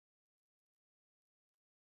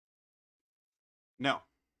No,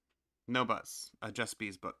 no buzz. A Just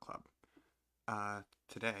Bees book club.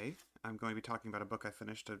 Today, I'm going to be talking about a book I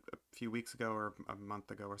finished a few weeks ago or a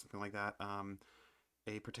month ago or something like that.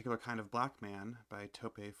 A Particular Kind of Black Man by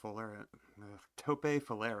Tope Folarin. Tope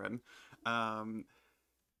Folarin. Um,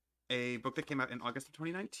 a book that came out in August of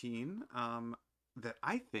 2019 that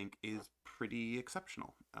I think is pretty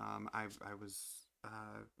exceptional. I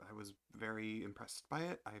was very impressed by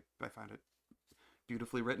it. I found it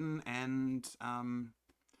beautifully written and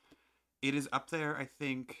it is up there, I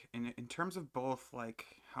think, in terms of both like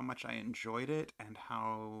how much I enjoyed it and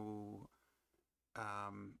how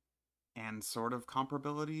um and sort of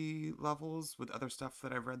comparability levels with other stuff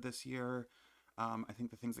that I've read this year. I think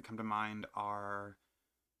the things that come to mind are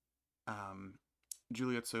um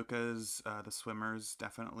Julia Tsuka's The Swimmers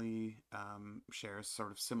definitely shares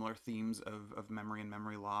sort of similar themes of memory and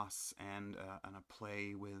memory loss and a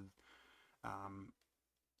play with um,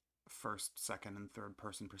 first, second, and third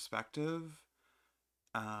person perspective.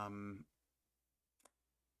 Um,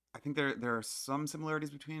 I think there are some similarities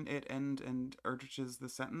between it and Erdrich's The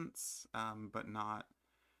Sentence, but not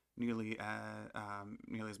nearly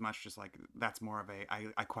as much. Just like that's more of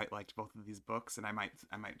I quite liked both of these books, and I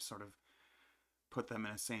might sort of put them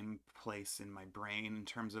in a same place in my brain in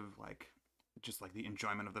terms of like just like the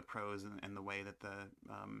enjoyment of the prose and the way that the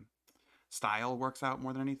style works out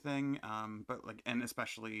more than anything. But like and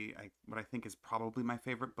especially what I think is probably my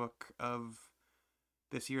favorite book of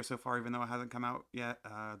this year so far, even though it hasn't come out yet.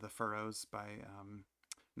 The Furrows by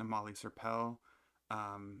Namali Serpel.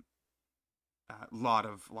 Um, lot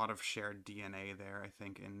of shared DNA there, I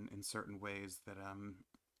think, in certain ways that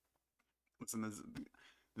listen,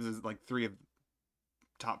 this is like three of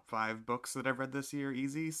top five books that I've read this year,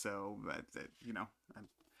 easy. So I'm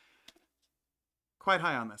quite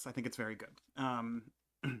high on this. I think it's very good.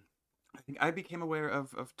 I think I became aware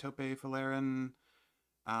of Tope Folarin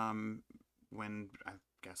um, when I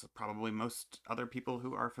guess probably most other people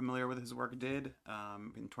who are familiar with his work did.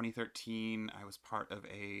 In 2013, I was part of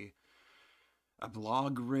a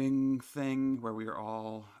blog ring thing where we were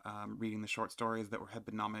all reading the short stories that had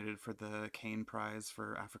been nominated for the Kane Prize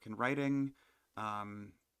for African Writing.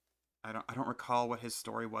 Um, I don't recall what his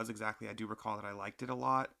story was exactly. I do recall that I liked it a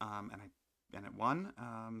lot, and it won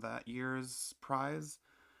that year's prize.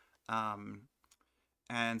 Um,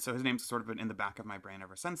 and so his name's sort of been in the back of my brain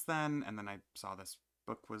ever since then. And then I saw this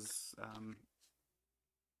book was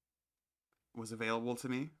available to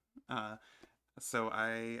me. Uh, so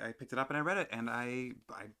I picked it up and I read it, and I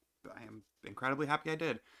am incredibly happy I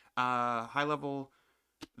did. High level,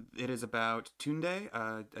 it is about Tunde,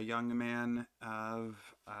 a young man of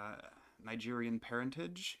Nigerian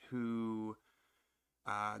parentage who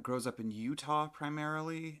grows up in Utah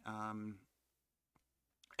primarily.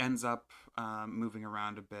 Ends up moving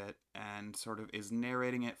around a bit and sort of is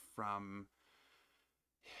narrating it from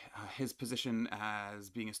his position as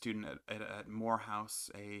being a student at Morehouse,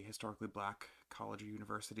 a historically black college or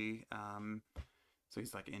university. So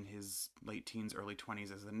he's like in his late teens, early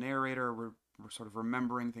 20s as a narrator. We're sort of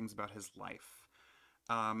remembering things about his life.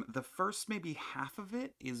 The first maybe half of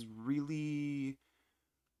it is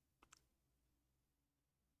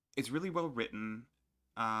it's really well written.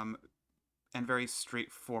 And very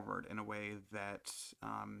straightforward in a way that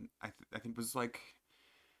I think was like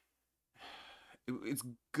it's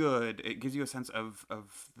good. It gives you a sense of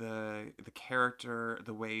the character,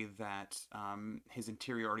 the way that his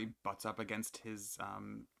interiority butts up against his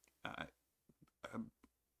uh,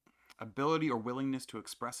 ability or willingness to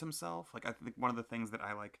express himself. Like I think one of the things that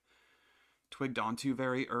I like twigged onto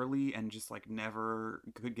very early and just like never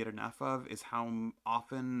could get enough of is how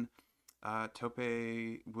often Tope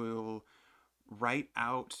will write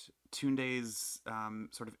out Tunde's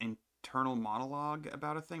sort of internal monologue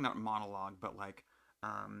about a thing, not monologue, but like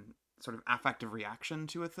sort of affective reaction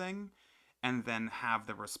to a thing, and then have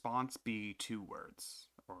the response be two words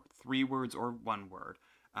or three words or one word.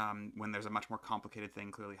 When there's a much more complicated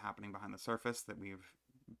thing clearly happening behind the surface that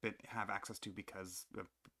have access to because of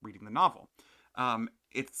reading the novel.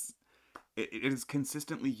 It is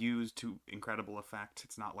consistently used to incredible effect.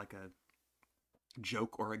 It's not like a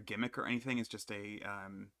joke or a gimmick or anything. It's just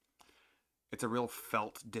it's a real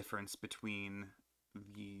felt difference between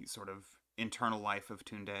the sort of internal life of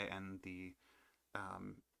Tunde and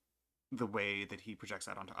um, the way that he projects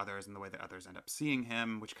that onto others and the way that others end up seeing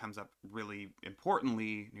him, which comes up really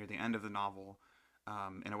importantly near the end of the novel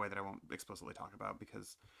in a way that I won't explicitly talk about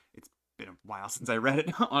because it's been a while since I read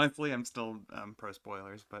it. Honestly, I'm still pro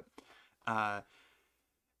spoilers, but uh,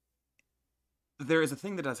 There is a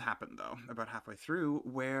thing that does happen though about halfway through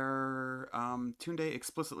where Tunde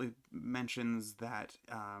explicitly mentions that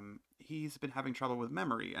he's been having trouble with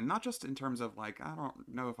memory, and not just in terms of like I don't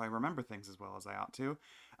know if I remember things as well as I ought to,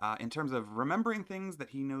 in terms of remembering things that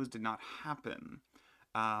he knows did not happen.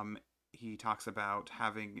 Um, he talks about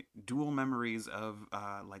having dual memories of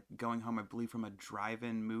like going home, I believe, from a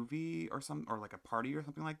drive-in movie or some or like a party or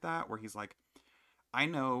something like that, where he's like, I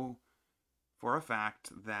know for a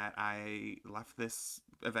fact that I left this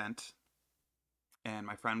event and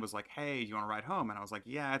my friend was like, "Hey, do you want to ride home?" And I was like,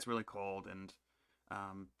 "Yeah, it's really cold and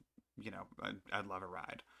um, I'd love a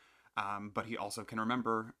ride." But he also can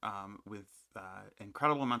remember with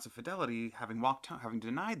incredible amounts of fidelity having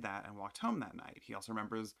denied that and walked home that night. He also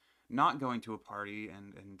remembers not going to a party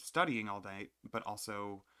and studying all night, but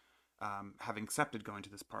also having accepted going to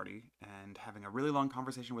this party and having a really long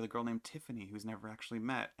conversation with a girl named Tiffany who's never actually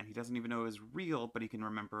met, and he doesn't even know is real, but he can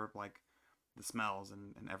remember like the smells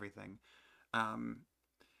and everything. Um,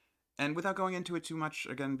 and without going into it too much,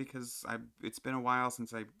 again, because it's been a while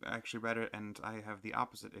since I actually read it, and I have the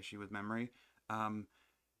opposite issue with memory. Um,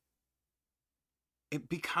 it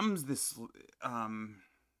becomes this um,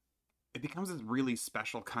 it becomes this really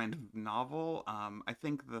special kind of novel. I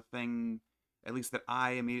think the thing, at least that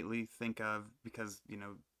I immediately think of, because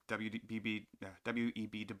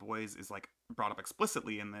W.E.B. Du Bois is like brought up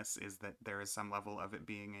explicitly in this, is that there is some level of it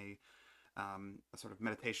being a sort of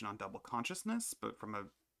meditation on double consciousness, but from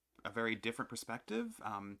a very different perspective.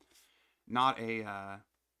 Not a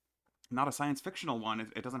not a science fictional one.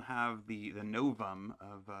 It doesn't have the novum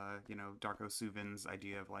of Darko Suvin's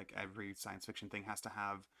idea of like every science fiction thing has to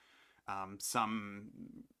have some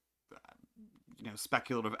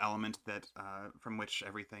speculative element that from which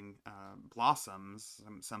everything blossoms,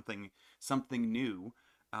 something new.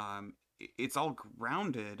 It's all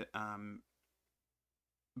grounded,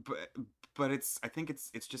 but it's I think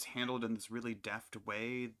it's just handled in this really deft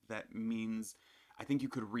way that means I think you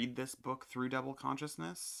could read this book through double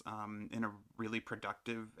consciousness in a really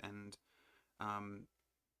productive and um,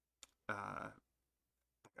 uh,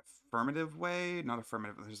 affirmative way. Not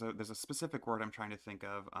affirmative. There's a specific word I'm trying to think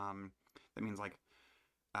of that means like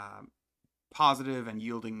um, positive and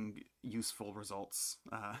yielding useful results.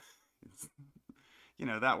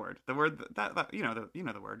 That word. The word that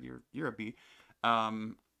the word. You're a bee.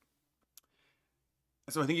 Um,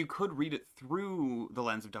 so I think you could read it through the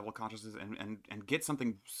lens of double consciousness and get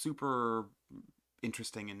something super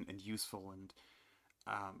interesting and useful and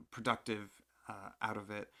productive out of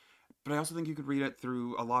it. But I also think you could read it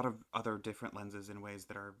through a lot of other different lenses in ways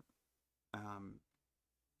that are um,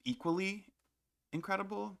 equally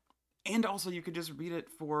incredible. And also, you could just read it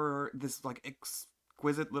for this like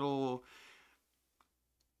exquisite little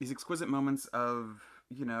these exquisite moments of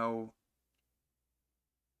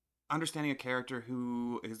understanding a character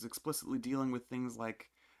who is explicitly dealing with things like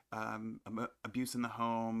abuse in the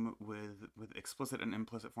home, with explicit and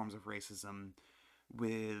implicit forms of racism,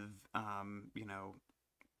 with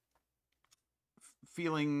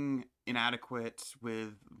feeling inadequate,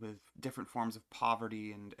 with different forms of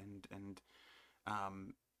poverty and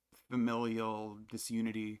um, familial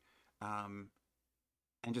disunity, um,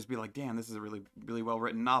 and just be like, damn, this is a really really well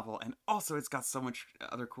written novel, and also it's got so much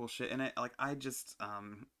other cool shit in it. Like I just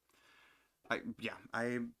I yeah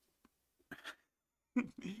I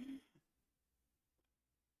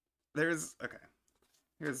there's okay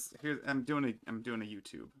here's I'm doing a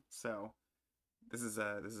YouTube, so this is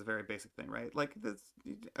a very basic thing, right? Like this,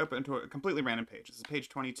 open to a completely random page. This is page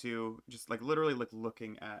 22, just like literally like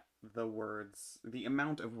looking at the words, the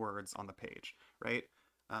amount of words on the page, right?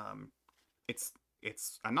 um it's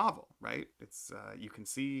a novel, right? It's you can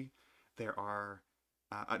see there are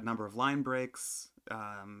a number of line breaks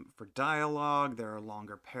for dialogue. There are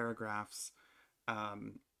longer paragraphs.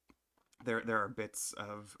 um there are bits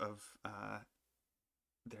of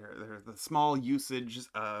there's the small usage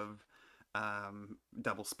of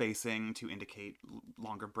double spacing to indicate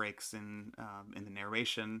longer breaks in the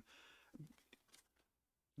narration.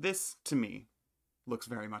 This to me looks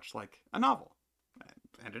very much like a novel,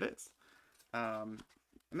 and it is. Um,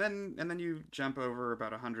 and then you jump over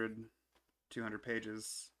about 100, 200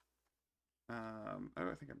 pages. Oh,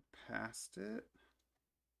 I think I passed it.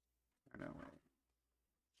 I know.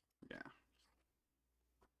 Yeah,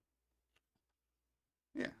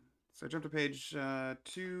 yeah. So jump to page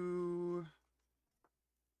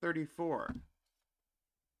 234.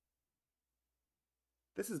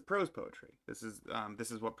 This is prose poetry. This is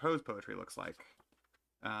what prose poetry looks like.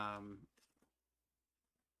 Um,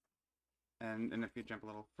 and if you jump a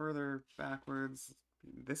little further backwards,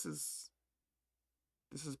 this is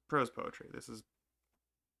prose poetry. This is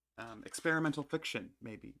experimental fiction,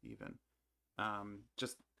 maybe even.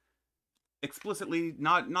 Just explicitly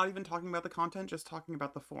not even talking about the content, just talking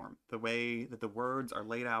about the form, the way that the words are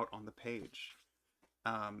laid out on the page.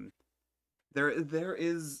 Um, there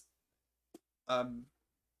is um,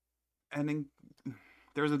 an in,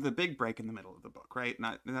 there's the big break in the middle of the book, right?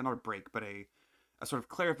 Not a break, but a sort of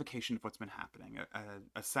clarification of what's been happening,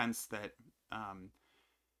 a sense that not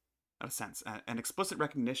a sense, an explicit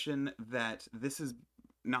recognition that this is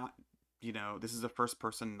not, this is a first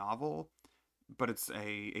person novel, but it's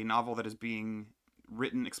a novel that is being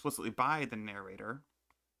written explicitly by the narrator.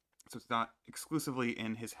 So it's not exclusively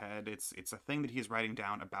in his head. It's a thing that he is writing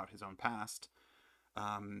down about his own past.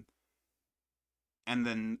 Um, and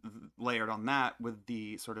then layered on that with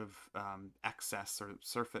the sort of excess sort of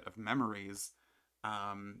surfeit of memories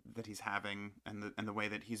that he's having, and the way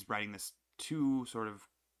that he's writing this to sort of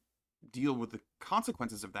deal with the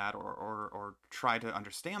consequences of that, or try to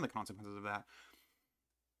understand the consequences of that,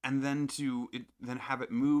 and then then have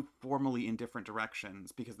it move formally in different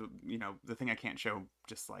directions, because the thing I can't show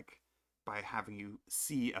just like by having you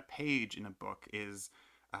see a page in a book is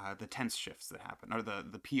the tense shifts that happen, or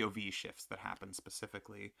the POV shifts that happen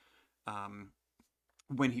specifically um,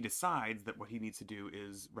 when he decides that what he needs to do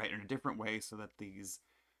is write in a different way, so that these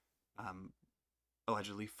um,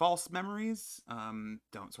 allegedly false memories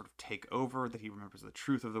don't sort of take over, that he remembers the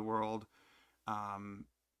truth of the world, um,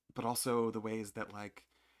 but also the ways that, like,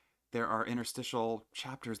 there are interstitial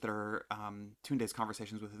chapters that are Tunde's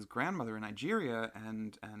conversations with his grandmother in Nigeria,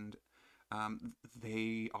 and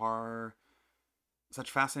they are such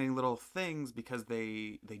fascinating little things, because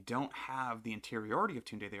they don't have the interiority of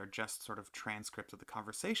Tunde. They are just sort of transcripts of the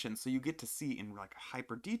conversation. So you get to see in like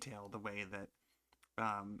hyper detail the way that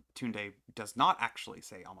Tunde does not actually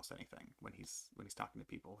say almost anything when he's talking to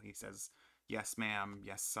people. He says yes, ma'am,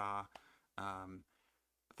 yes, sir,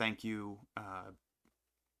 thank you,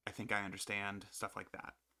 I think I understand, stuff like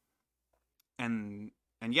that. And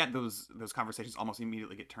yet those conversations almost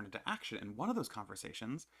immediately get turned into action. And one of those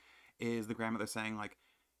conversations is the grandmother saying, like,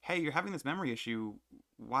 hey, you're having this memory issue,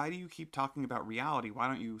 why do you keep talking about reality? Why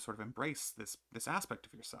don't you sort of embrace this aspect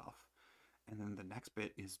of yourself? And then the next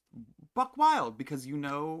bit is buck wild, because you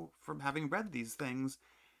know from having read these things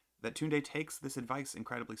that Tunde takes this advice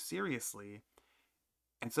incredibly seriously.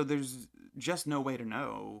 And so there's just no way to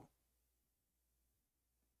know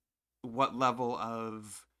what level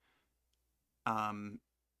of um,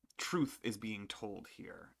 truth is being told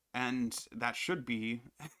here. And that should be,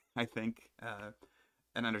 I think,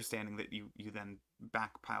 an understanding that you then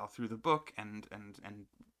backpile through the book, and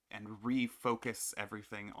refocus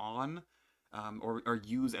everything on, or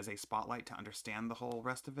use as a spotlight to understand the whole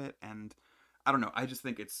rest of it. And I don't know. I just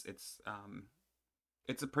think it's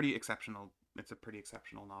a pretty exceptional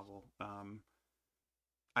novel.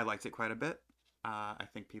 I liked it quite a bit. I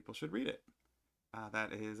think people should read it.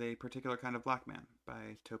 That is A Particular Kind of Black Man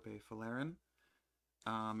by Tope Folarin.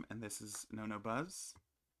 And this is No Buzz.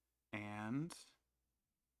 And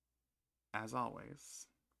as always,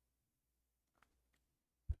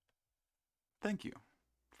 thank you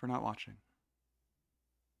for not watching.